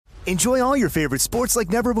Enjoy all your favorite sports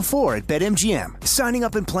like never before at BetMGM. Signing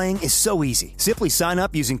up and playing is so easy. Simply sign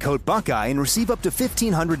up using code Buckeye and receive up to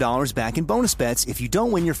 $1,500 back in bonus bets if you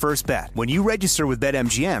don't win your first bet. When you register with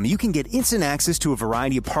BetMGM, you can get instant access to a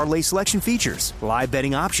variety of parlay selection features, live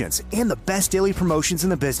betting options, and the best daily promotions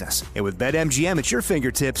in the business. And with BetMGM at your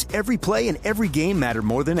fingertips, every play and every game matter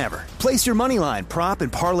more than ever. Place your moneyline, prop,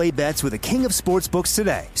 and parlay bets with the king of sportsbooks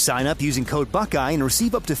today. Sign up using code Buckeye and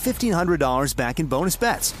receive up to $1,500 back in bonus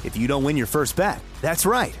bets if you don't win your first bet. That's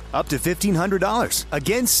right, up to $1,500.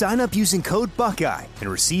 Again, sign up using code Buckeye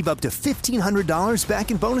and receive up to $1,500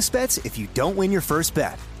 back in bonus bets if you don't win your first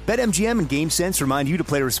bet. BetMGM and GameSense remind you to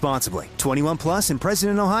play responsibly. 21 plus and present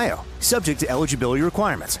in Ohio. Subject to eligibility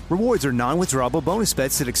requirements. Rewards are non-withdrawable bonus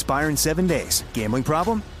bets that expire in 7 days. Gambling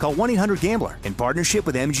problem? Call 1-800-GAMBLER in partnership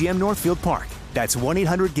with MGM Northfield Park. That's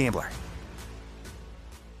 1-800-GAMBLER.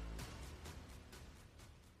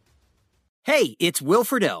 Hey, it's Will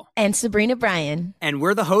Friedle. And Sabrina Bryan. And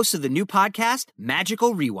we're the hosts of the new podcast,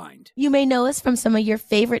 Magical Rewind. You may know us from some of your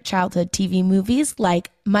favorite childhood TV movies like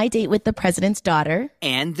My Date with the President's Daughter.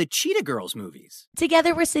 And the Cheetah Girls movies.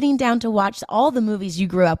 Together, we're sitting down to watch all the movies you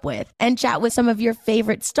grew up with and chat with some of your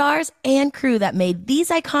favorite stars and crew that made these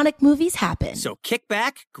iconic movies happen. So kick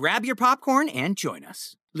back, grab your popcorn, and join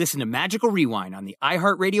us. Listen to Magical Rewind on the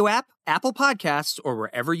iHeartRadio app, Apple Podcasts, or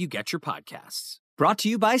wherever you get your podcasts. Brought to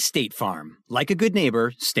you by State Farm. Like a good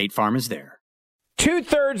neighbor, State Farm is there.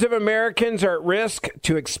 2/3 of Americans are at risk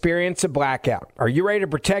to experience a blackout. Are you ready to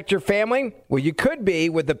protect your family? Well, you could be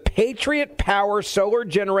with the Patriot Power Solar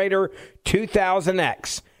Generator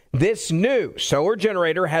 2000X. This new solar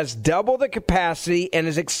generator has double the capacity and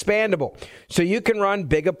is expandable, so you can run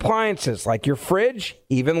big appliances like your fridge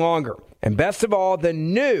even longer. And best of all, the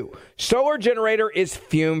new solar generator is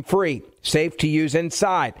fume-free, safe to use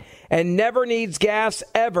inside, and never needs gas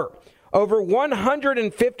ever. Over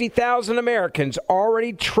 150,000 Americans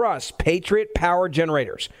already trust Patriot Power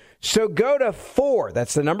Generators. So go to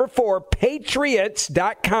that's the number 4,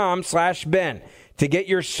 patriots.com/Ben to get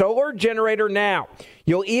your solar generator now.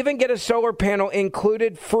 You'll even get a solar panel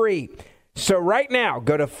included free. So right now,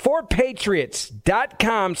 go to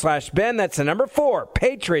 4patriots.com/Ben. That's the number 4,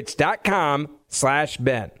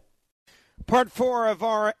 patriots.com/Ben. Part 4 of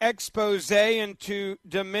our expose into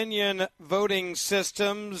Dominion voting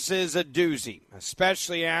systems is a doozy,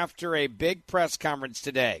 especially after a big press conference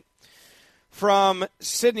today from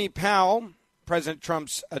Sidney Powell, President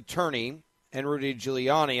Trump's attorney, and Rudy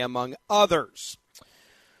Giuliani, among others.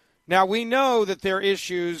 Now, we know that there are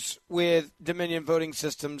issues with Dominion voting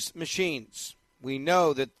systems machines. We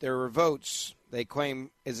know that there are votes they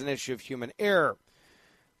claim is an issue of human error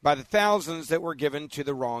by the thousands that were given to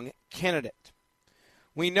the wrong candidate.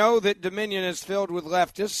 We know that Dominion is filled with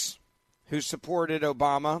leftists who supported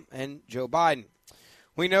Obama and Joe Biden.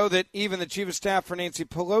 We know that even the chief of staff for Nancy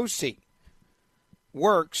Pelosi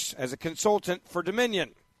works as a consultant for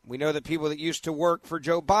Dominion. We know that people that used to work for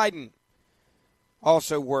Joe Biden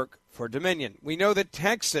also work for Dominion. We know that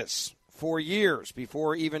Texas, for years,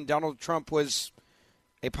 before even Donald Trump was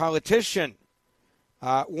a politician,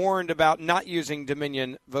 warned about not using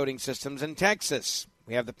Dominion voting systems in Texas.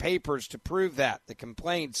 We have the papers to prove that, the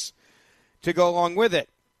complaints to go along with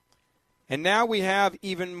it. And now we have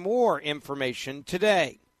even more information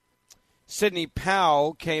today. Sidney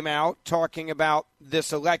Powell came out talking about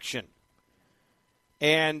this election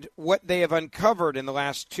and what they have uncovered in the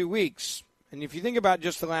last 2 weeks. And if you think about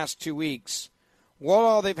just the last 2 weeks, what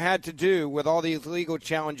all they've had to do with all these legal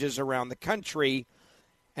challenges around the country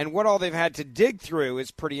and what all they've had to dig through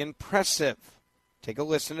is pretty impressive. Take a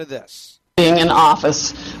listen to this. Being in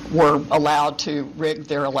office were allowed to rig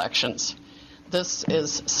their elections. This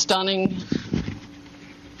is stunning,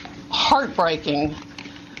 heartbreaking,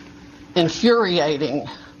 infuriating,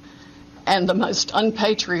 and the most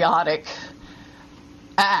unpatriotic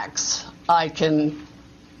acts I can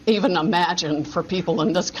even imagine for people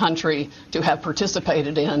in this country to have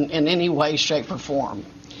participated in any way, shape, or form.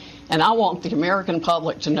 And I want the American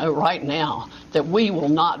public to know right now that we will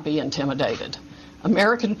not be intimidated.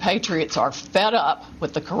 American patriots are fed up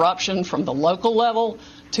with the corruption from the local level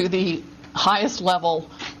to the highest level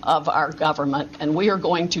of our government, and we are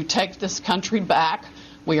going to take this country back.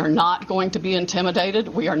 We are not going to be intimidated.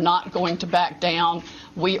 We are not going to back down.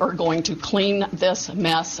 We are going to clean this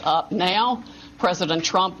mess up now. President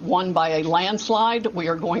Trump won by a landslide. We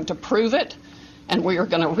are going to prove it, and we are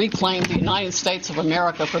going to reclaim the United States of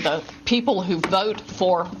America for the people who vote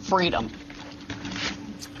for freedom.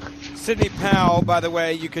 Sidney Powell, by the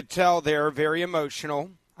way, you could tell they're very emotional,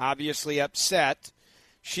 obviously upset.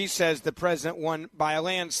 She says the president won by a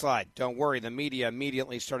landslide. Don't worry, the media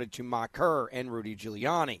immediately started to mock her and Rudy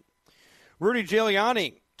Giuliani. Rudy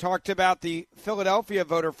Giuliani talked about the Philadelphia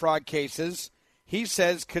voter fraud cases he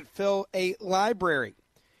says could fill a library.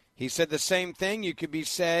 He said the same thing you could be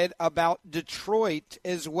said about Detroit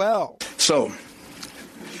as well. So,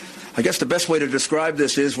 I guess the best way to describe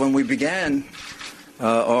this is when we began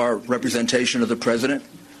our representation of the president,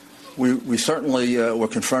 we certainly were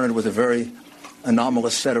confronted with a very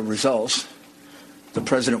anomalous set of results. The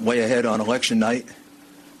president way ahead on election night,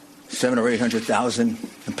 700,000 or 800,000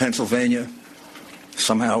 in Pennsylvania.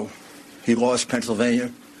 Somehow he lost Pennsylvania.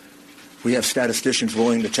 We have statisticians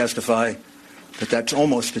willing to testify that that's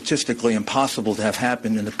almost statistically impossible to have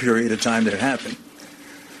happened in the period of time that it happened.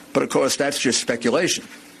 But of course, that's just speculation.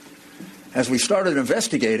 As we started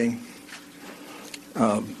investigating,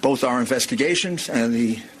 both our investigations and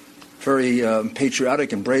the very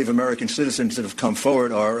patriotic and brave American citizens that have come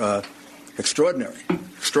forward are extraordinary.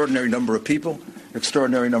 Extraordinary number of people,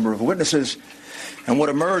 extraordinary number of witnesses. And what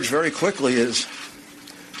emerged very quickly is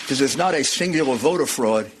there's not a singular voter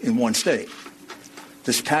fraud in one state.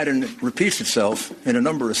 This pattern repeats itself in a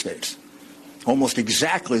number of states. Almost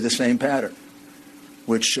exactly the same pattern,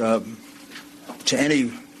 which to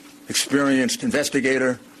any experienced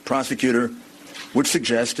investigator, prosecutor, would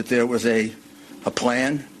suggest that there was a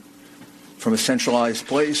plan from a centralized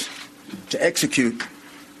place to execute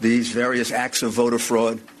these various acts of voter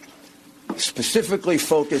fraud, specifically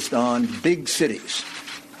focused on big cities,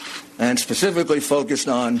 and specifically focused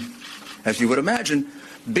on, as you would imagine,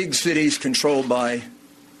 big cities controlled by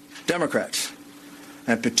Democrats,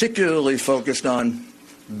 and particularly focused on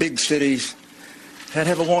big cities that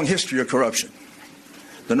have a long history of corruption.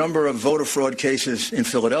 The number of voter fraud cases in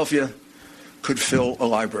Philadelphia could fill a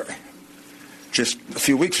library. Just a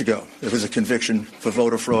few weeks ago, there was a conviction for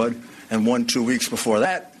voter fraud, and 1-2 weeks before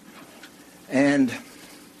that. And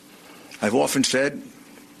I've often said,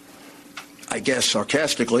 I guess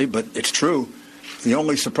sarcastically, but it's true, the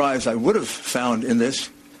only surprise I would have found in this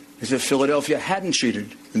is if Philadelphia hadn't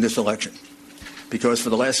cheated in this election. Because for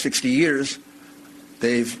the last 60 years,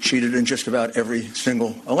 they've cheated in just about every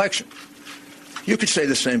single election. You could say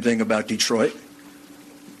the same thing about Detroit.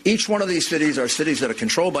 Each one of these cities are cities that are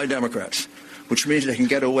controlled by Democrats, which means they can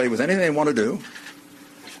get away with anything they want to do.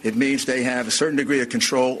 It means they have a certain degree of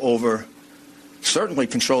control over, certainly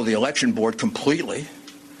control the election board completely,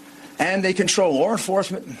 and they control law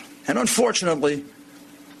enforcement, and unfortunately,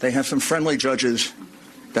 they have some friendly judges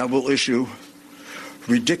that will issue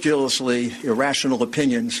ridiculously irrational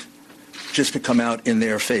opinions just to come out in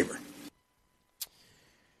their favor.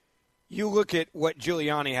 You look at what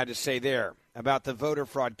Giuliani had to say there about the voter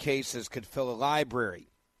fraud cases could fill a library.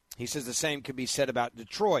 He says the same could be said about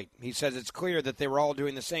Detroit. He says it's clear that they were all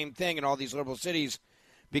doing the same thing in all these liberal cities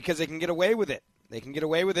because they can get away with it. They can get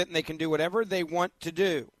away with it and they can do whatever they want to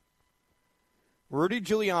do. Rudy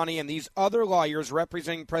Giuliani and these other lawyers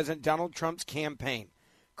representing President Donald Trump's campaign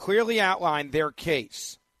clearly outlined their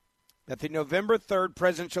case that the November 3rd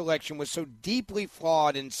presidential election was so deeply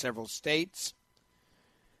flawed in several states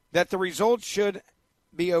that the results should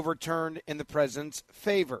be overturned in the president's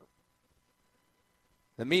favor.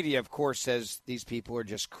 The media, of course, says these people are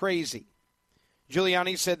just crazy.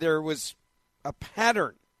 Giuliani said there was a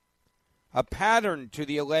pattern to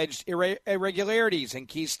the alleged irregularities in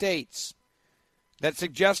key states that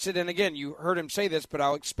suggested, and again, you heard him say this, but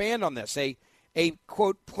I'll expand on this, a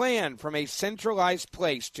quote, plan from a centralized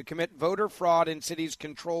place to commit voter fraud in cities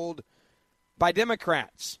controlled by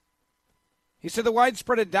Democrats. He said the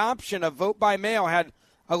widespread adoption of vote by mail had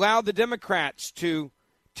allowed the Democrats to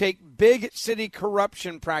take big city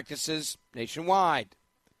corruption practices nationwide.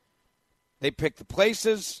 They pick the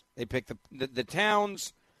places, they pick the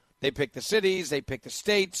towns, they pick the cities, they pick the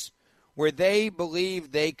states where they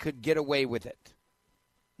believe they could get away with it.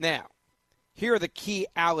 Now, here are the key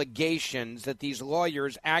allegations that these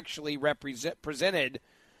lawyers actually presented,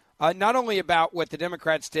 not only about what the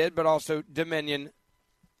Democrats did, but also Dominion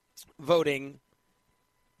voting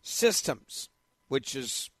systems, which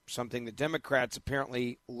is something that Democrats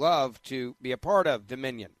apparently love to be a part of,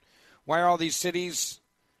 Dominion. Why are all these cities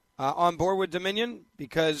on board with Dominion?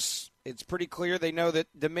 Because it's pretty clear they know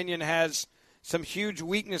that Dominion has some huge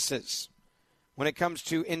weaknesses when it comes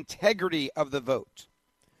to integrity of the vote.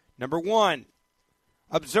 Number one,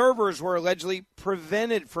 observers were allegedly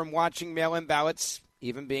prevented from watching mail-in ballots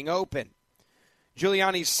even being open.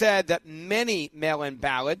 Giuliani said that many mail-in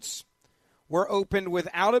ballots were opened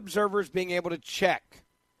without observers being able to check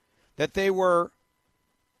that they were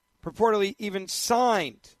purportedly even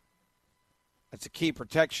signed. That's a key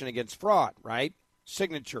protection against fraud, right?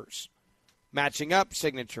 Signatures, matching up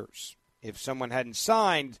signatures. If someone hadn't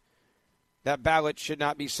signed, that ballot should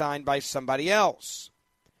not be signed by somebody else.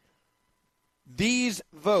 These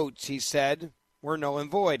votes, he said, were null and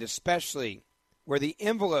void, especially where the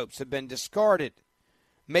envelopes have been discarded,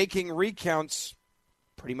 making recounts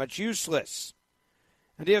pretty much useless.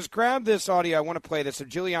 And he has grabbed this audio. I want to play this. So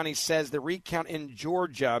Giuliani says the recount in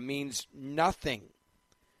Georgia means nothing.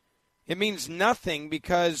 It means nothing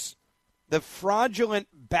because the fraudulent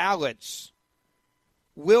ballots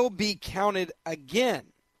will be counted again.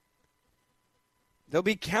 They'll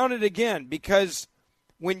be counted again because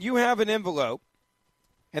when you have an envelope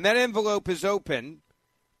and that envelope is open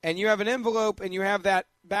and you have an envelope and you have that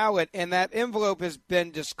ballot and that envelope has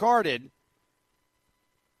been discarded,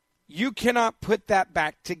 you cannot put that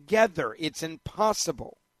back together. It's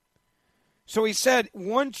impossible. So he said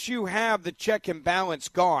once you have the check and balance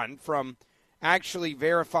gone from actually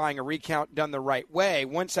verifying a recount done the right way,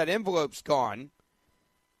 once that envelope's gone,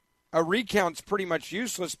 a recount's pretty much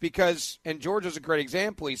useless because, and Georgia's a great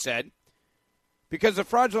example, he said, because the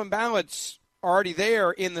fraudulent ballots are already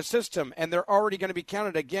there in the system and they're already going to be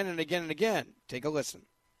counted again and again and again. Take a listen.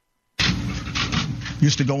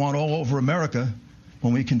 Used to go on all over America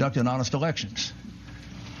when we conducted honest elections.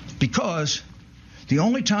 Because the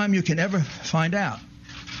only time you can ever find out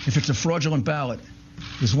if it's a fraudulent ballot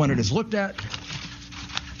is when it is looked at.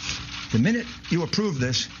 The minute you approve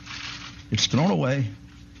this, it's thrown away,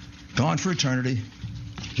 gone for eternity.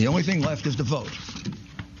 The only thing left is the vote.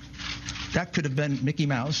 That could have been Mickey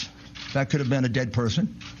Mouse. That could have been a dead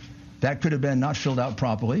person. That could have been not filled out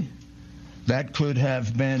properly. That could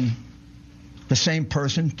have been the same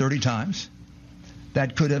person 30 times.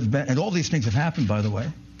 That could have been, and all these things have happened, by the way.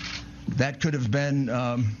 That could have been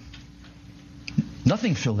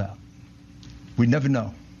nothing filled out. We never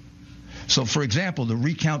know. So, for example, the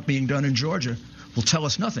recount being done in Georgia will tell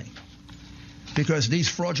us nothing because these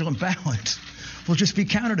fraudulent ballots will just be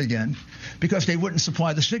counted again because they wouldn't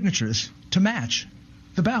supply the signatures to match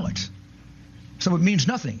the ballots. So it means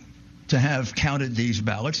nothing to have counted these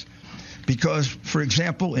ballots because, for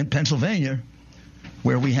example, in Pennsylvania,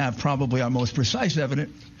 where we have probably our most precise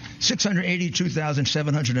evidence,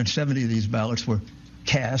 682,770 of these ballots were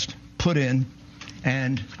cast, put in,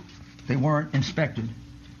 and they weren't inspected,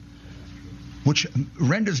 which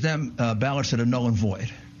renders them ballots that are null and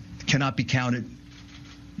void, cannot be counted,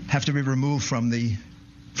 have to be removed from the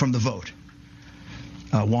vote.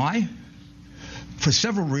 Why? For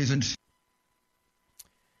several reasons.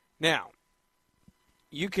 Now,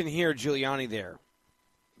 you can hear Giuliani there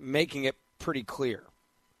making it pretty clear.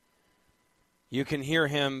 You can hear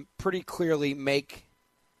him pretty clearly make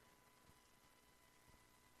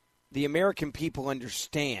the American people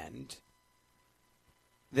understand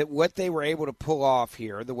that what they were able to pull off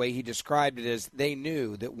here, the way he described it, is they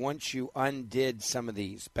knew that once you undid some of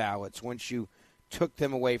these ballots, once you took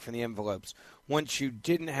them away from the envelopes, once you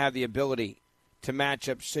didn't have the ability to match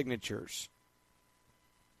up signatures,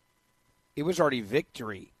 it was already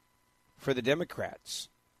victory for the Democrats.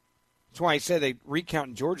 That's why I said they recount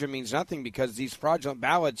in Georgia means nothing because these fraudulent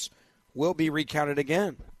ballots will be recounted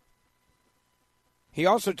again. He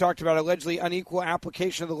also talked about allegedly unequal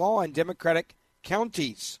application of the law in Democratic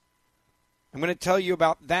counties. I'm going to tell you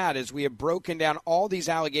about that as we have broken down all these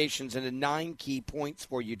allegations into 9 key points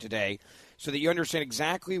for you today so that you understand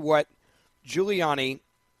exactly what Giuliani,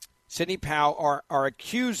 Sidney Powell are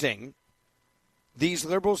accusing these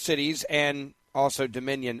liberal cities and also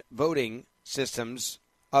Dominion voting systems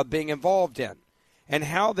of being involved in, and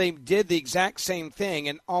how they did the exact same thing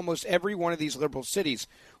in almost every one of these liberal cities,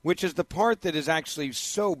 which is the part that is actually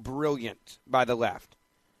so brilliant by the left.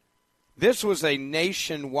 This was a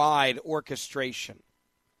nationwide orchestration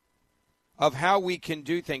of how we can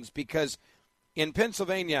do things because in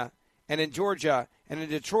Pennsylvania and in Georgia and in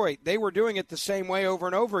Detroit, they were doing it the same way over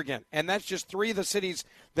and over again. And that's just 3 of the cities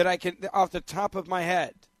that I can, off the top of my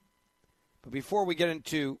head. But before we get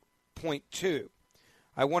into point 2,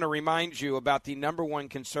 I want to remind you about the number one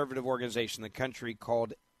conservative organization in the country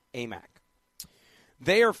called AMAC.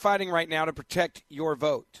 They are fighting right now to protect your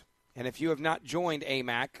vote. And if you have not joined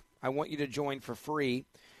AMAC, I want you to join for free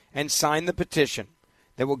and sign the petition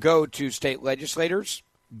that will go to state legislators,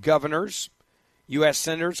 governors, U.S.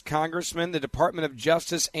 senators, congressmen, the Department of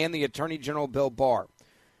Justice, and the Attorney General Bill Barr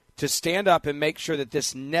to stand up and make sure that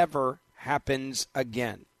this never happens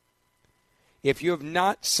again. If you have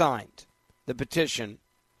not signed the petition,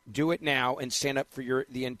 do it now and stand up for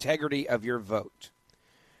the integrity of your vote.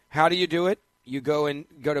 How do you do it? You go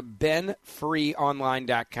to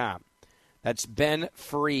benfreeonline.com. That's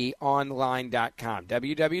benfreeonline.com.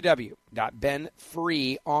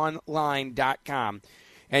 www.benfreeonline.com.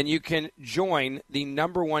 And you can join the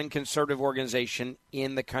number one conservative organization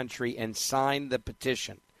in the country and sign the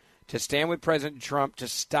petition to stand with President Trump to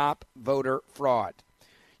stop voter fraud.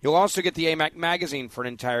 You'll also get the AMAC magazine for an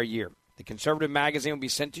entire year. The conservative magazine will be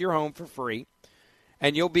sent to your home for free,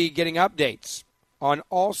 and you'll be getting updates on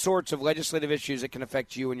all sorts of legislative issues that can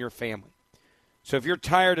affect you and your family. So if you're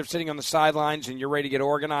tired of sitting on the sidelines and you're ready to get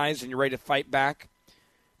organized and you're ready to fight back,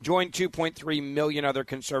 join 2.3 million other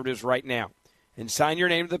conservatives right now and sign your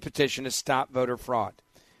name to the petition to stop voter fraud.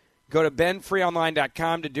 Go to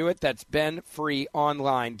benfreeonline.com to do it. That's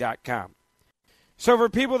benfreeonline.com. So for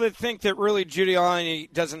people that think that really Giuliani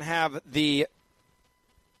doesn't have the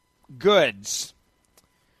goods,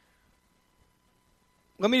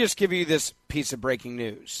 let me just give you this piece of breaking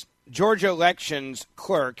news. Georgia elections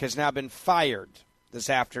clerk has now been fired this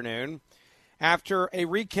afternoon after a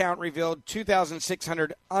recount revealed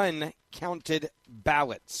 2,600 uncounted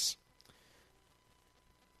ballots.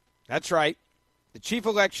 That's right. The chief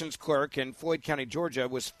elections clerk in Floyd County, Georgia,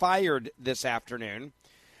 was fired this afternoon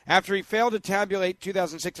after he failed to tabulate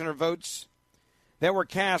 2,600 votes that were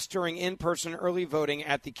cast during in-person early voting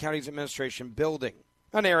at the county's administration building,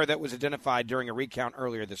 an error that was identified during a recount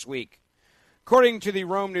earlier this week. According to the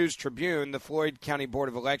Rome News-Tribune, the Floyd County Board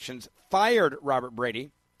of Elections fired Robert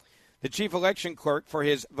Brady, the chief election clerk, for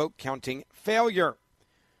his vote-counting failure.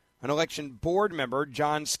 An election board member,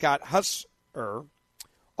 John Scott Husser,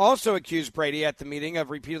 also accused Brady at the meeting of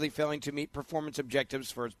repeatedly failing to meet performance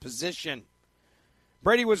objectives for his position.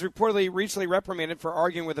 Brady was reportedly recently reprimanded for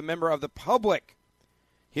arguing with a member of the public.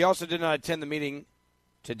 He also did not attend the meeting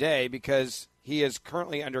today because he is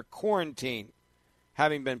currently under quarantine,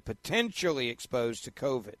 having been potentially exposed to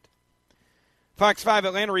COVID. Fox 5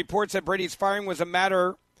 Atlanta reports that Brady's firing was a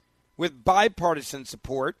matter with bipartisan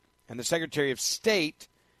support, and the Secretary of State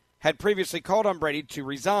had previously called on Brady to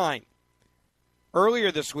resign.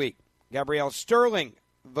 Earlier this week, Gabrielle Sterling,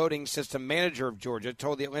 voting system manager of Georgia,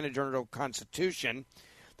 told the Atlanta Journal-Constitution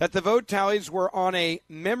that the vote tallies were on a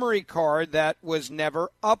memory card that was never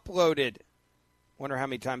uploaded. Wonder how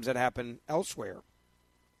many times that happened elsewhere.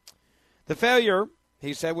 The failure,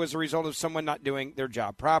 he said, was the result of someone not doing their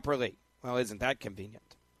job properly. Well, isn't that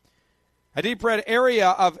convenient? A deep red area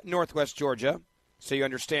of northwest Georgia, so you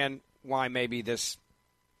understand why maybe this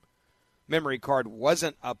memory card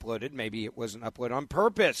wasn't uploaded. Maybe it wasn't uploaded on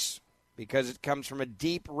purpose because it comes from a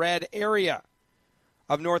deep red area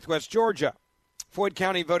of northwest Georgia. Floyd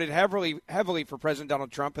County voted heavily for President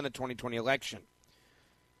Donald Trump in the 2020 election.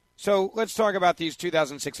 So let's talk about these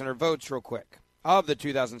 2,600 votes real quick. Of the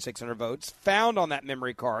 2,600 votes found on that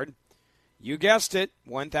memory card, you guessed it,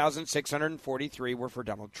 1,643 were for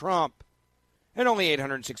Donald Trump, and only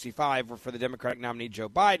 865 were for the Democratic nominee Joe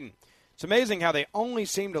Biden. It's amazing how they only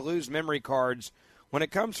seem to lose memory cards when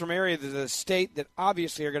it comes from areas of the state that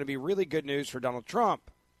obviously are going to be really good news for Donald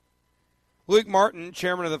Trump. Luke Martin,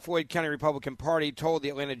 chairman of the Floyd County Republican Party, told the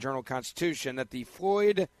Atlanta Journal-Constitution that the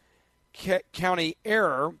Floyd County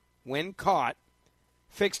error, when caught,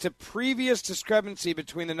 fixed a previous discrepancy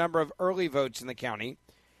between the number of early votes in the county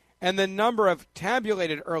and the number of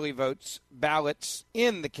tabulated early votes ballots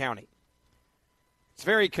in the county. It's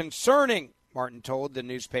very concerning, Martin told the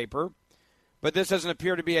newspaper, but this doesn't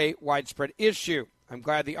appear to be a widespread issue. I'm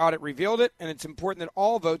glad the audit revealed it, and it's important that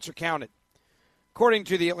all votes are counted. According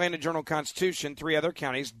to the Atlanta Journal-Constitution, 3 other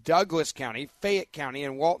counties, Douglas County, Fayette County,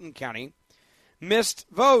 and Walton County, missed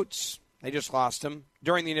votes. They just lost them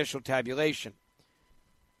during the initial tabulation.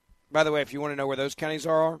 By the way, if you want to know where those counties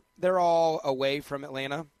are, they're all away from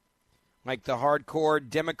Atlanta, like the hardcore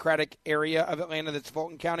Democratic area of Atlanta that's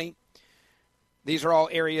Fulton County. These are all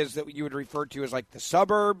areas that you would refer to as like the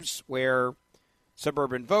suburbs, where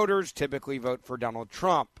suburban voters typically vote for Donald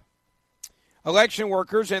Trump. Election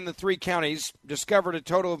workers in the 3 counties discovered a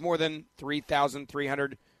total of more than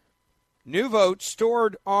 3,300 new votes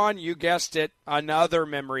stored on, you guessed it, another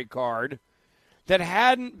memory card that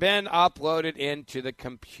hadn't been uploaded into the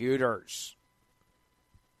computers.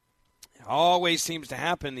 It always seems to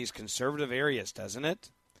happen in these conservative areas, doesn't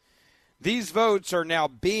it? These votes are now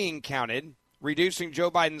being counted, reducing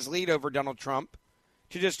Joe Biden's lead over Donald Trump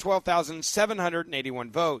to just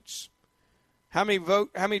 12,781 votes. How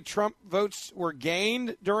many Trump votes were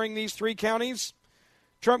gained during these 3 counties?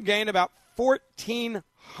 Trump gained about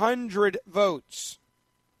 1,400 votes.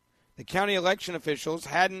 The county election officials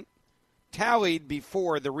hadn't tallied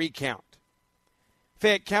before the recount.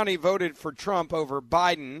 Fayette County voted for Trump over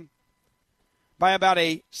Biden by about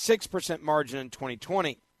a 6% margin in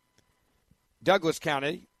 2020. Douglas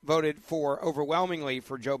County voted overwhelmingly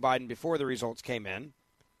for Joe Biden before the results came in.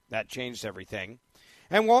 That changed everything.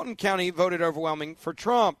 And Walton County voted overwhelming for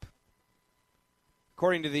Trump.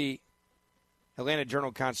 According to the Atlanta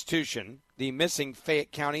Journal-Constitution, the missing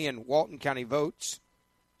Fayette County and Walton County votes,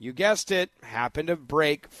 you guessed it, happened to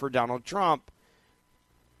break for Donald Trump.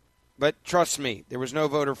 But trust me, there was no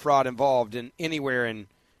voter fraud involved in anywhere in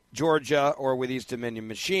Georgia or with these Dominion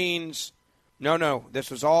machines. No, this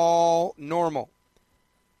was all normal.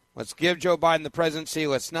 Let's give Joe Biden the presidency.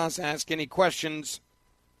 Let's not ask any questions.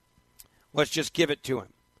 Let's just give it to him.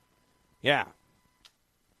 Yeah.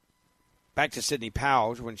 Back to Sidney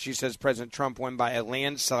Powell when she says President Trump won by a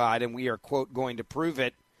landslide and we are, quote, going to prove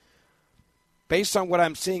it. Based on what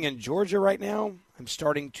I'm seeing in Georgia right now, I'm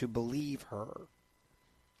starting to believe her.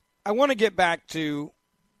 I want to get back to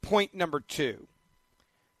point number 2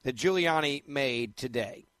 that Giuliani made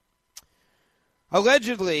today.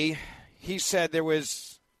 Allegedly, he said there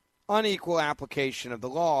was unequal application of the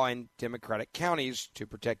law in Democratic counties to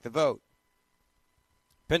protect the vote.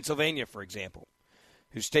 Pennsylvania, for example,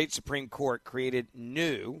 whose state Supreme Court created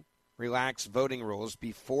new, relaxed voting rules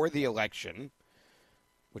before the election,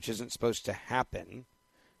 which isn't supposed to happen.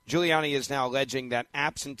 Giuliani is now alleging that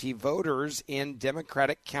absentee voters in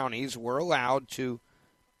Democratic counties were allowed to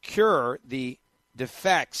cure the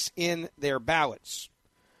defects in their ballots,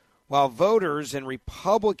 while voters in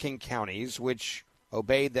Republican counties, which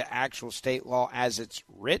obeyed the actual state law as it's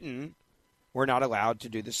written, were not allowed to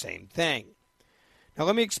do the same thing. Now,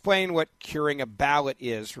 let me explain what curing a ballot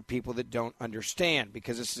is for people that don't understand,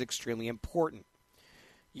 because this is extremely important.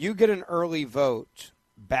 You get an early vote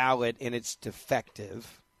ballot and it's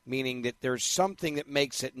defective, meaning that there's something that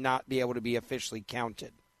makes it not be able to be officially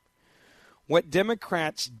counted. What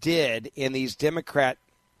Democrats did in these Democrat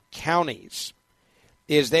counties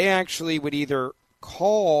is they actually would either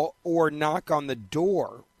call or knock on the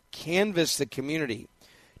door, canvass the community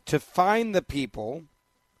to find the people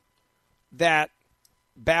that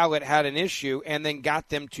ballot had an issue and then got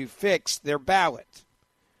them to fix their ballot.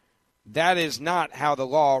 That is not how the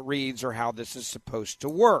law reads or how this is supposed to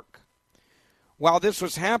work. While this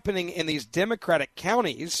was happening in these Democratic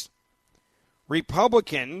counties,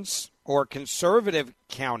 Republicans or conservative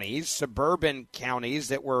counties, suburban counties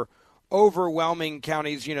that were overwhelming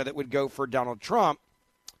counties, that would go for Donald Trump,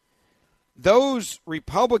 those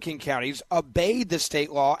Republican counties obeyed the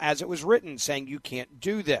state law as it was written, saying you can't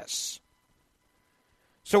do this.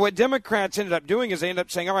 So what Democrats ended up doing is they ended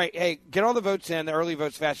up saying, all right, hey, get all the votes in, the early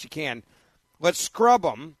votes fast as you can. Let's scrub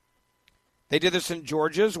them. They did this in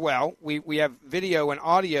Georgia as well. We have video and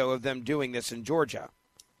audio of them doing this in Georgia.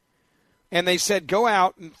 And they said, go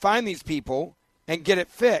out and find these people and get it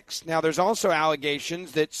fixed. Now, there's also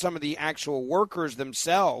allegations that some of the actual workers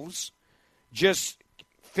themselves just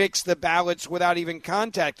fix the ballots without even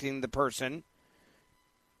contacting the person.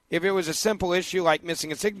 If it was a simple issue like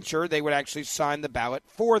missing a signature, they would actually sign the ballot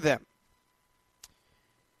for them.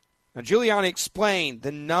 Now, Giuliani explained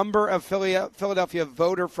the number of Philadelphia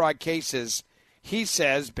voter fraud cases, he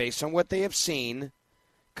says, based on what they have seen,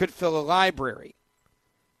 could fill a library.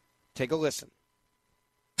 Take a listen.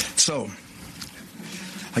 So,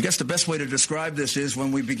 I guess the best way to describe this is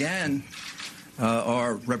when we began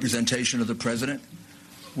our representation of the president,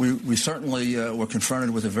 we certainly were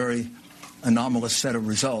confronted with a very anomalous set of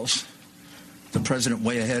results. The president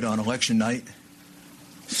way ahead on election night,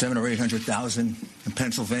 700,000 or 800,000 in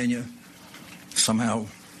Pennsylvania. Somehow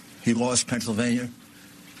he lost Pennsylvania.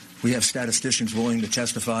 We have statisticians willing to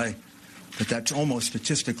testify that that's almost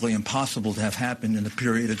statistically impossible to have happened in the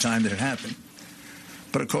period of time that it happened.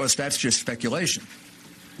 But, of course, that's just speculation.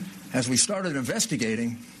 As we started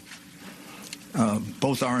investigating,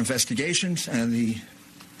 both our investigations and the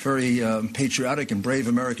very patriotic and brave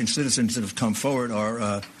American citizens that have come forward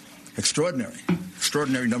are extraordinary.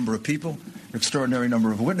 Extraordinary number of people, extraordinary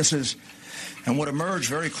number of witnesses. And what emerged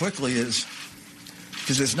very quickly is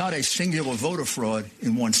there's not a singular voter fraud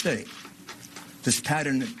in one state. This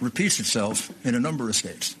pattern repeats itself in a number of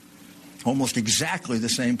states. Almost exactly the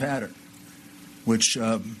same pattern, which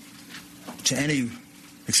to any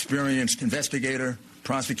experienced investigator,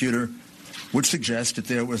 prosecutor, would suggest that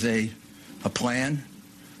there was a plan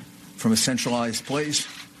from a centralized place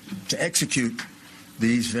to execute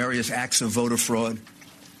these various acts of voter fraud,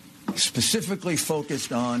 specifically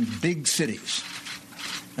focused on big cities,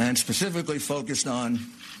 and specifically focused on,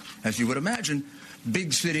 as you would imagine,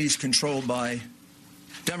 big cities controlled by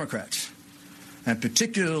Democrats, and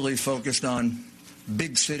particularly focused on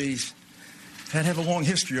big cities that have a long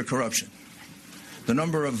history of corruption. The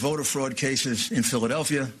number of voter fraud cases in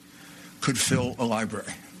Philadelphia could fill a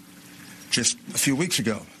library. Just a few weeks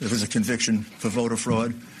ago, there was a conviction for voter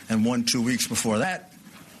fraud, and 1-2 weeks before that.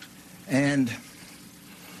 And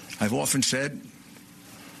I've often said,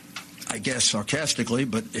 I guess sarcastically,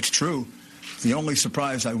 but it's true, the only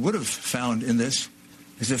surprise I would have found in this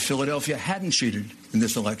is if Philadelphia hadn't cheated in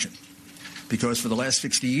this election. because for the last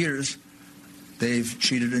 60 years, they've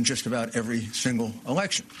cheated in just about every single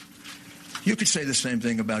election. You could say the same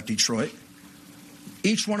thing about Detroit.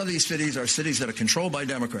 Each one of these cities are cities that are controlled by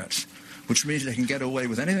Democrats, which means they can get away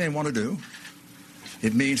with anything they want to do.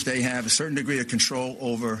 It means they have a certain degree of control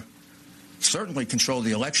over, certainly control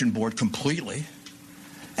the election board completely,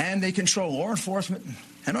 and they control law enforcement.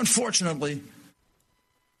 And unfortunately,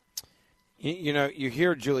 you know, you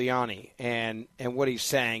hear Giuliani, and what he's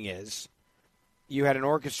saying is you had an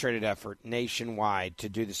orchestrated effort nationwide to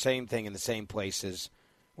do the same thing in the same places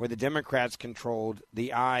where the Democrats controlled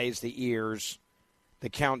the eyes, the ears, the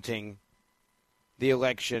counting, the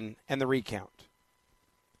election, and the recount.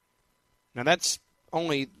 Now, that's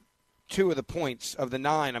only 2 of the points of the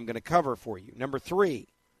 9 I'm going to cover for you. Number 3,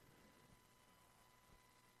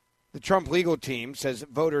 the Trump legal team says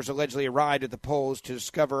voters allegedly arrived at the polls to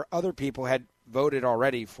discover other people had voted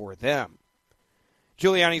already for them.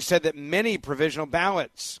 Giuliani said that many provisional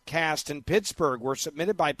ballots cast in Pittsburgh were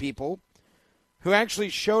submitted by people who actually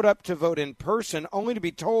showed up to vote in person only to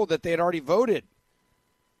be told that they had already voted.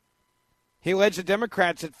 He alleged the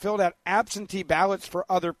Democrats had filled out absentee ballots for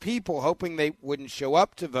other people, hoping they wouldn't show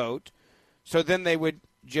up to vote, so then they would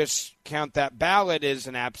just count that ballot as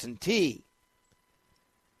an absentee.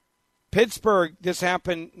 Pittsburgh, this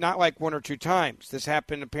happened not like 1 or 2 times. This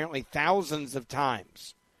happened apparently thousands of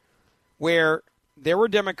times, where there were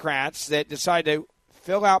Democrats that decided to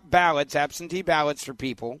fill out ballots, absentee ballots for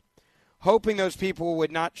people, hoping those people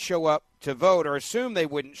would not show up to vote or assume they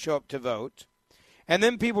wouldn't show up to vote. And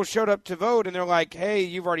then people showed up to vote, and they're like, hey,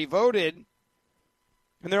 you've already voted.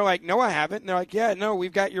 And they're like, no, I haven't. And they're like, yeah, no,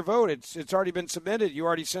 we've got your vote. It's already been submitted. You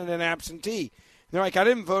already sent an absentee. And they're like, I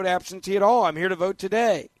didn't vote absentee at all. I'm here to vote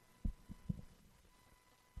today.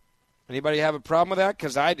 Anybody have a problem with that?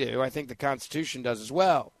 Because I do. I think the Constitution does as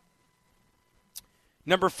well.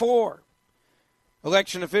 Number 4,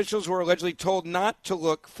 election officials were allegedly told not to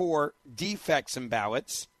look for defects in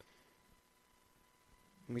ballots.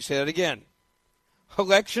 Let me say that again.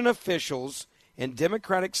 Election officials in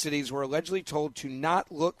Democratic cities were allegedly told to not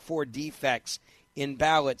look for defects in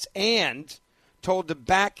ballots and told to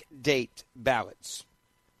backdate ballots.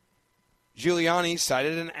 Giuliani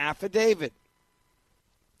cited an affidavit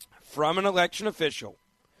from an election official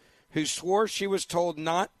who swore she was told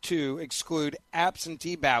not to exclude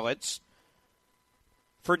absentee ballots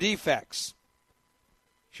for defects.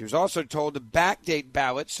 She was also told to backdate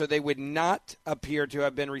ballots so they would not appear to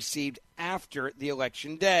have been received after the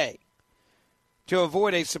election day, to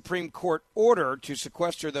avoid a Supreme Court order to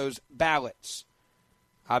sequester those ballots.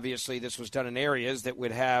 Obviously, this was done in areas that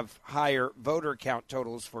would have higher voter count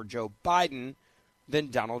totals for Joe Biden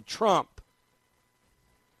than Donald Trump.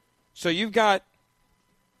 So you've got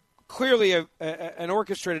clearly an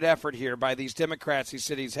orchestrated effort here by these Democrats, these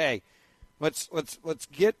cities. Hey, let's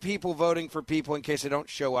get people voting for people in case they don't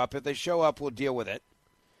show up. If they show up, we'll deal with it.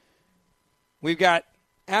 We've got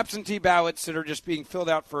absentee ballots that are just being filled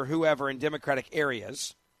out for whoever in Democratic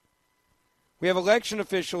areas. We have election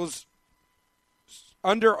officials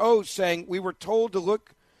under oath saying we were told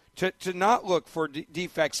to not look for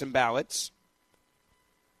defects in ballots.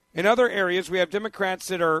 In other areas, we have Democrats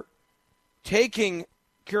that are taking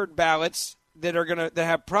cured ballots that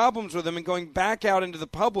have problems with them and going back out into the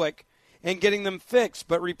public and getting them fixed.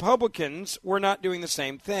 But Republicans were not doing the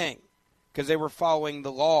same thing because they were following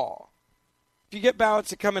the law. If you get ballots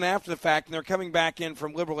that come in after the fact and they're coming back in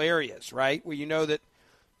from liberal areas, right, where you know that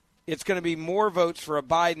it's going to be more votes for a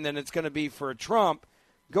Biden than it's going to be for a Trump,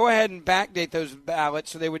 go ahead and backdate those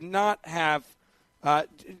ballots so they would not have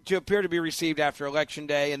to appear to be received after Election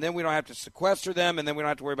Day, and then we don't have to sequester them, and then we don't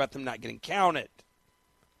have to worry about them not getting counted.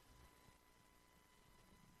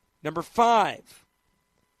 Number 5,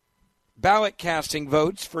 ballot casting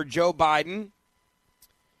votes for Joe Biden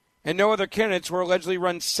and no other candidates were allegedly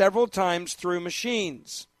run several times through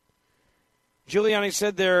machines. Giuliani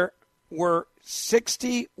said there were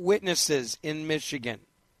 60 witnesses in Michigan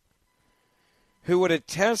who would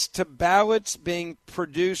attest to ballots being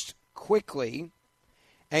produced quickly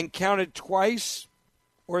and counted twice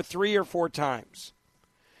or 3 or 4 times.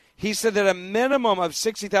 He said that a minimum of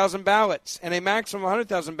 60,000 ballots and a maximum of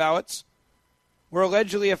 100,000 ballots were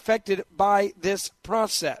allegedly affected by this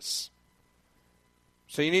process.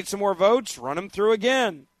 So you need some more votes? Run them through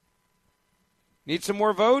again. Need some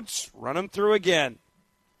more votes? Run them through again.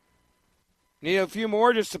 Need a few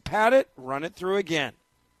more just to pad it? Run it through again.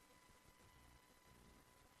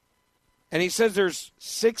 And he says there's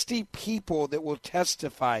 60 people that will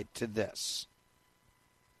testify to this.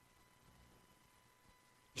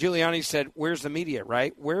 Giuliani said, where's the media,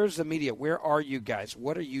 right? Where's the media? Where are you guys?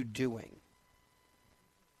 What are you doing?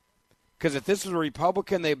 Because if this was a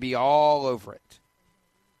Republican, they'd be all over it.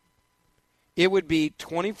 It would be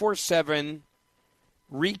 24/7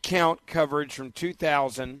 recount coverage from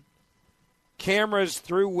 2000, cameras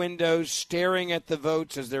through windows staring at the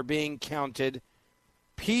votes as they're being counted.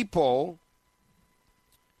 People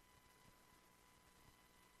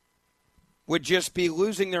would just be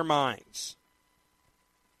losing their minds.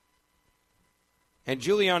 And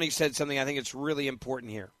Giuliani said something I think it's really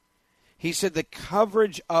important here. He said the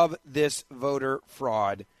coverage of this voter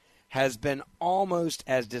fraud has been almost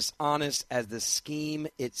as dishonest as the scheme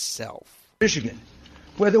itself. Michigan,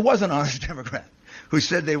 where there was an honest Democrat who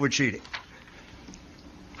said they were cheating.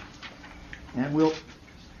 And we'll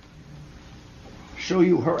show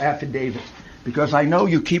you her affidavit, because I know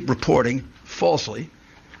you keep reporting falsely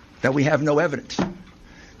that we have no evidence,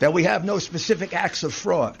 that we have no specific acts of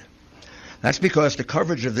fraud. That's because the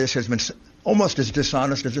coverage of this has been almost as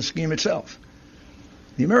dishonest as the scheme itself.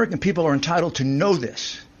 The American people are entitled to know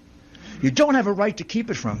this. You don't have a right to keep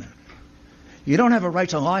it from them. You don't have a right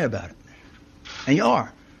to lie about it. And you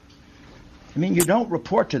are. I mean, you don't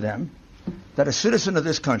report to them that a citizen of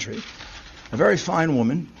this country, a very fine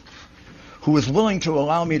woman, who is willing to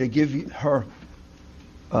allow me to give you her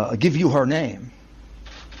name.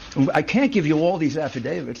 I can't give you all these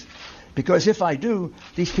affidavits, because if I do,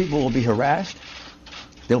 these people will be harassed.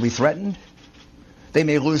 They'll be threatened. They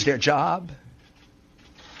may lose their job.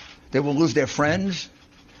 They will lose their friends.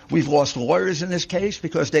 We've lost lawyers in this case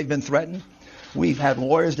because they've been threatened. We've had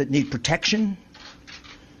lawyers that need protection.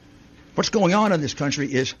 What's going on in this country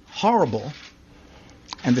is horrible,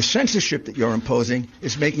 and the censorship that you're imposing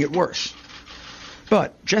is making it worse.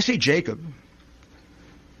 But Jesse Jacob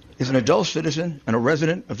is an adult citizen and a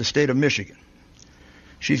resident of the state of Michigan.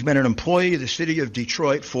 She's been an employee of the city of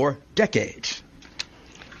Detroit for decades.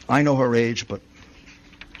 I know her age, but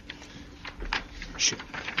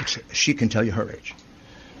she can tell you her age.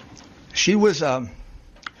 She was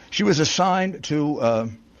assigned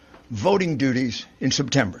to voting duties in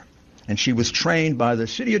September, and she was trained by the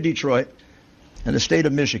city of Detroit and the state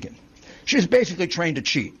of Michigan. She was basically trained to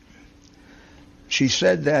cheat. She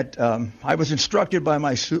said that I was instructed by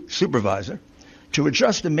my supervisor to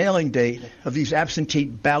adjust the mailing date of these absentee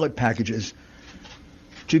ballot packages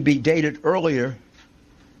to be dated earlier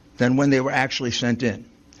than when they were actually sent in.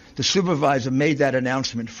 The supervisor made that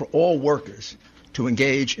announcement for all workers to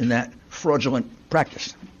engage in that fraudulent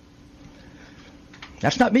practice.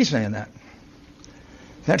 That's not me saying that.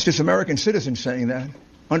 That's this American citizen saying that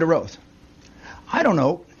under oath. I don't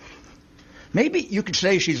know. Maybe you could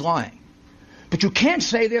say she's lying, but you can't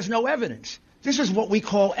say there's no evidence. This is what we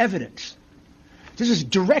call evidence. This is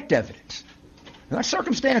direct evidence, not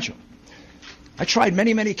circumstantial. I tried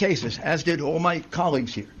many, many cases, as did all my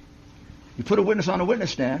colleagues here. You put a witness on a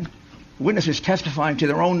witness stand, the witness is testifying to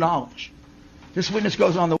their own knowledge. This witness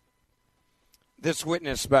goes on the... This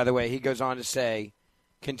witness, by the way, he goes on to say,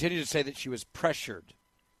 continue to say that she was pressured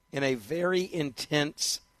in a very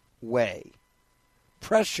intense way.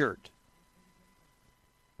 Pressured.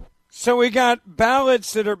 So we got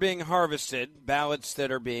ballots that are being harvested, ballots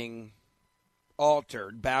that are being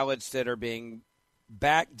altered, ballots that are being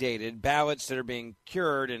backdated, ballots that are being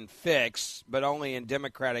cured and fixed, but only in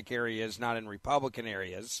Democratic areas, not in Republican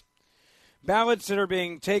areas. Ballots that are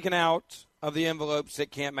being taken out of the envelopes that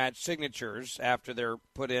can't match signatures after they're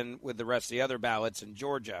put in with the rest of the other ballots in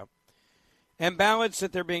Georgia. And ballots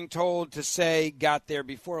that they're being told to say got there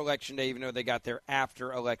before Election Day, even though they got there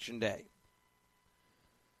after Election Day.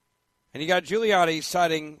 And you got Giuliani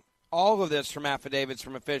citing all of this from affidavits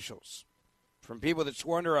from officials, from people that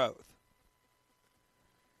swore under oath.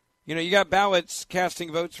 You know, you got ballots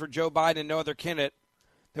casting votes for Joe Biden and no other candidate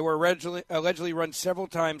that were allegedly run several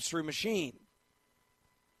times through machine.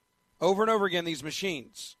 Over and over again, these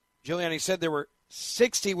machines. Giuliani said there were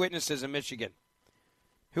 60 witnesses in Michigan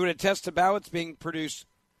who would attest to ballots being produced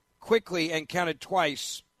quickly and counted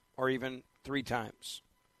twice or even 3 times.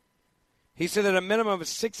 He said that a minimum of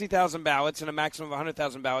 60,000 ballots and a maximum of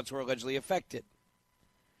 100,000 ballots were allegedly affected.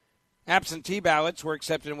 Absentee ballots were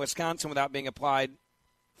accepted in Wisconsin without being applied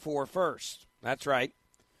for first. That's right.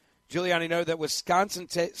 Giuliani noted that Wisconsin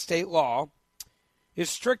state law is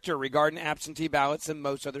stricter regarding absentee ballots than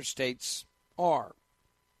most other states are.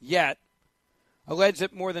 Yet, alleged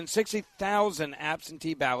that more than 60,000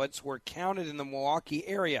 absentee ballots were counted in the Milwaukee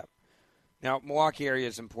area. Now, Milwaukee area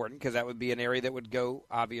is important because that would be an area that would go,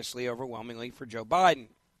 obviously, overwhelmingly for Joe Biden.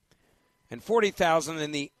 And 40,000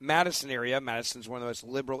 in the Madison area. Madison's one of the most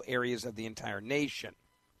liberal areas of the entire nation,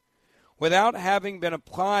 without having been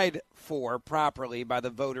applied for properly by the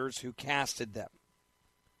voters who casted them.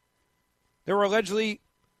 There were allegedly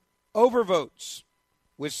overvotes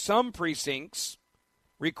with some precincts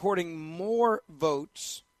recording more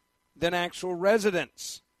votes than actual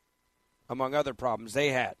residents, among other problems they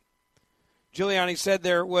had. Giuliani said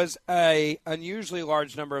there was an unusually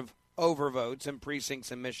large number of overvotes in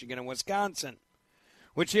precincts in Michigan and Wisconsin,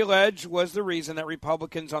 which he alleged was the reason that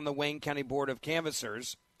Republicans on the Wayne County Board of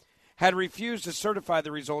Canvassers had refused to certify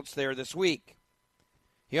the results there this week.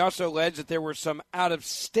 He also alleged that there were some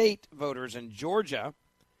out-of-state voters in Georgia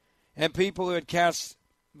and people who had cast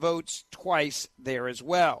votes twice there as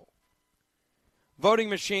well. Voting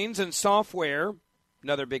machines and software,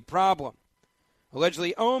 another big problem,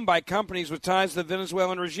 allegedly owned by companies with ties to the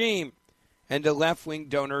Venezuelan regime and to left-wing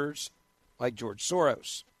donors like George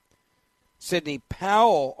Soros. Sidney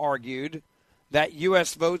Powell argued that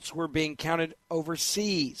U.S. votes were being counted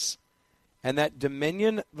overseas and that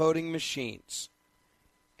Dominion voting machines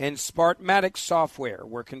and Smartmatic software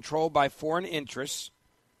were controlled by foreign interests,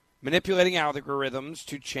 manipulating algorithms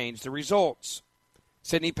to change the results.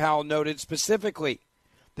 Sidney Powell noted specifically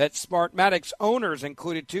that Smartmatic's owners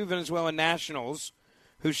included 2 Venezuelan nationals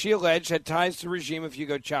who she alleged had ties to the regime of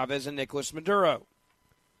Hugo Chavez and Nicolas Maduro.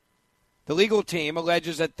 The legal team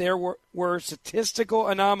alleges that there were statistical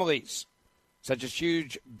anomalies, such as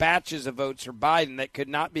huge batches of votes for Biden that could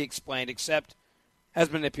not be explained except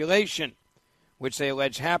as manipulation, which they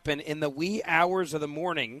allege happened in the wee hours of the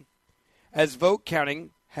morning as vote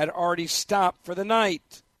counting had already stopped for the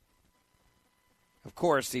night. Of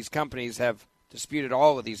course, these companies have disputed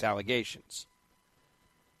all of these allegations.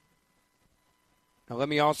 Now, let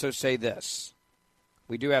me also say this.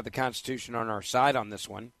 We do have the Constitution on our side on this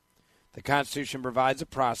one. The Constitution provides a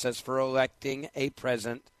process for electing a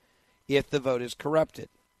president if the vote is corrupted.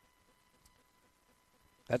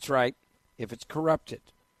 That's right, if it's corrupted.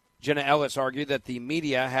 Jenna Ellis argued that the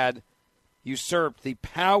media had usurped the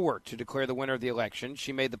power to declare the winner of the election.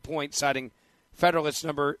 She made the point, citing Federalist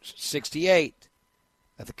number 68,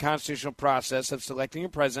 that the constitutional process of selecting a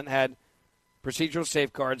president had procedural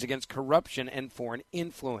safeguards against corruption and foreign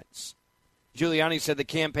influence. Giuliani said the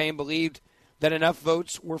campaign believed that enough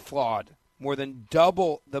votes were flawed, more than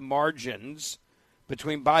double the margins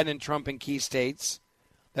between Biden and Trump in key states,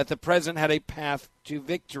 that the president had a path to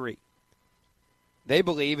victory. They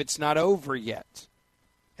believe it's not over yet.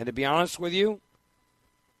 And to be honest with you,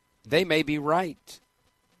 they may be right.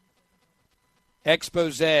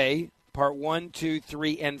 Expose, part 1, 2,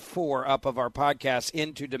 3, and 4 up of our podcast,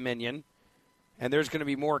 Into Dominion. And there's going to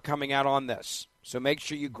be more coming out on this. So make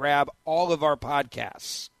sure you grab all of our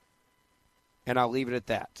podcasts. And I'll leave it at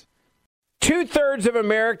that. 2/3 of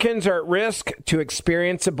Americans are at risk to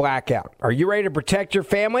experience a blackout. Are you ready to protect your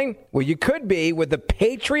family? Well, you could be with the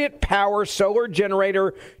Patriot Power Solar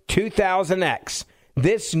Generator 2000X.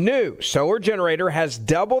 This new solar generator has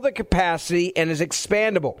double the capacity and is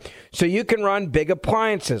expandable, so you can run big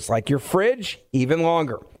appliances like your fridge even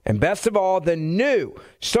longer. And best of all, the new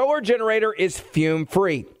solar generator is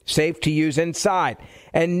fume-free, safe to use inside,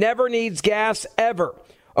 and never needs gas ever.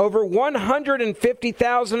 Over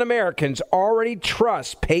 150,000 Americans already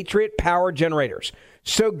trust Patriot Power Generators.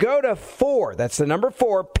 So go to 4, that's the number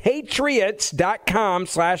 4,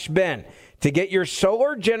 patriots.com/Ben to get your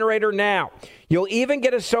solar generator now. You'll even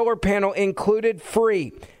get a solar panel included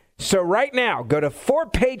free. So right now, go to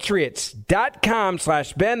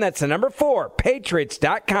 4patriots.com/Ben. That's the number 4,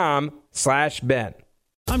 patriots.com/Ben.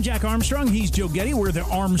 I'm Jack Armstrong. He's Joe Getty. We're the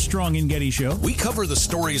Armstrong and Getty Show. We cover the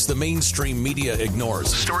stories the mainstream media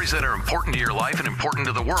ignores. The stories that are important to your life and important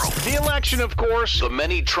to the world. The election, of course. The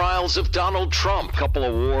many trials of Donald Trump. Couple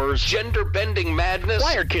of wars. Gender-bending madness.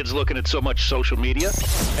 Why are kids looking at so much social media?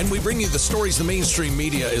 And we bring you the stories the mainstream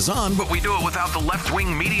media is on, but we do it without the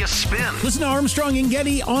left-wing media spin. Listen to Armstrong and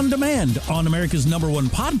Getty on demand on America's #1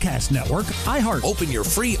 podcast network, iHeart. Open your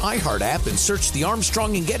free iHeart app and search The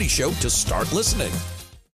Armstrong and Getty Show to start listening.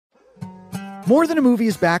 More Than a Movie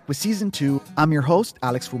is back with Season 2. I'm your host,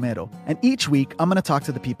 Alex Fumero, and each week I'm going to talk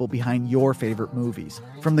to the people behind your favorite movies.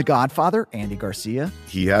 From The Godfather, Andy Garcia.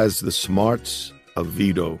 He has the smarts of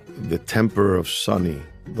Vito, the temper of Sonny,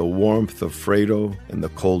 the warmth of Fredo, and the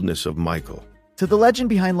coldness of Michael. To the legend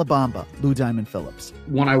behind La Bamba, Lou Diamond Phillips.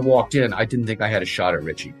 When I walked in, I didn't think I had a shot at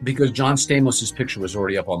Richie because John Stamos' picture was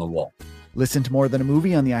already up on the wall. Listen to More Than a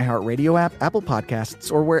Movie on the iHeartRadio app, Apple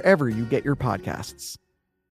Podcasts, or wherever you get your podcasts.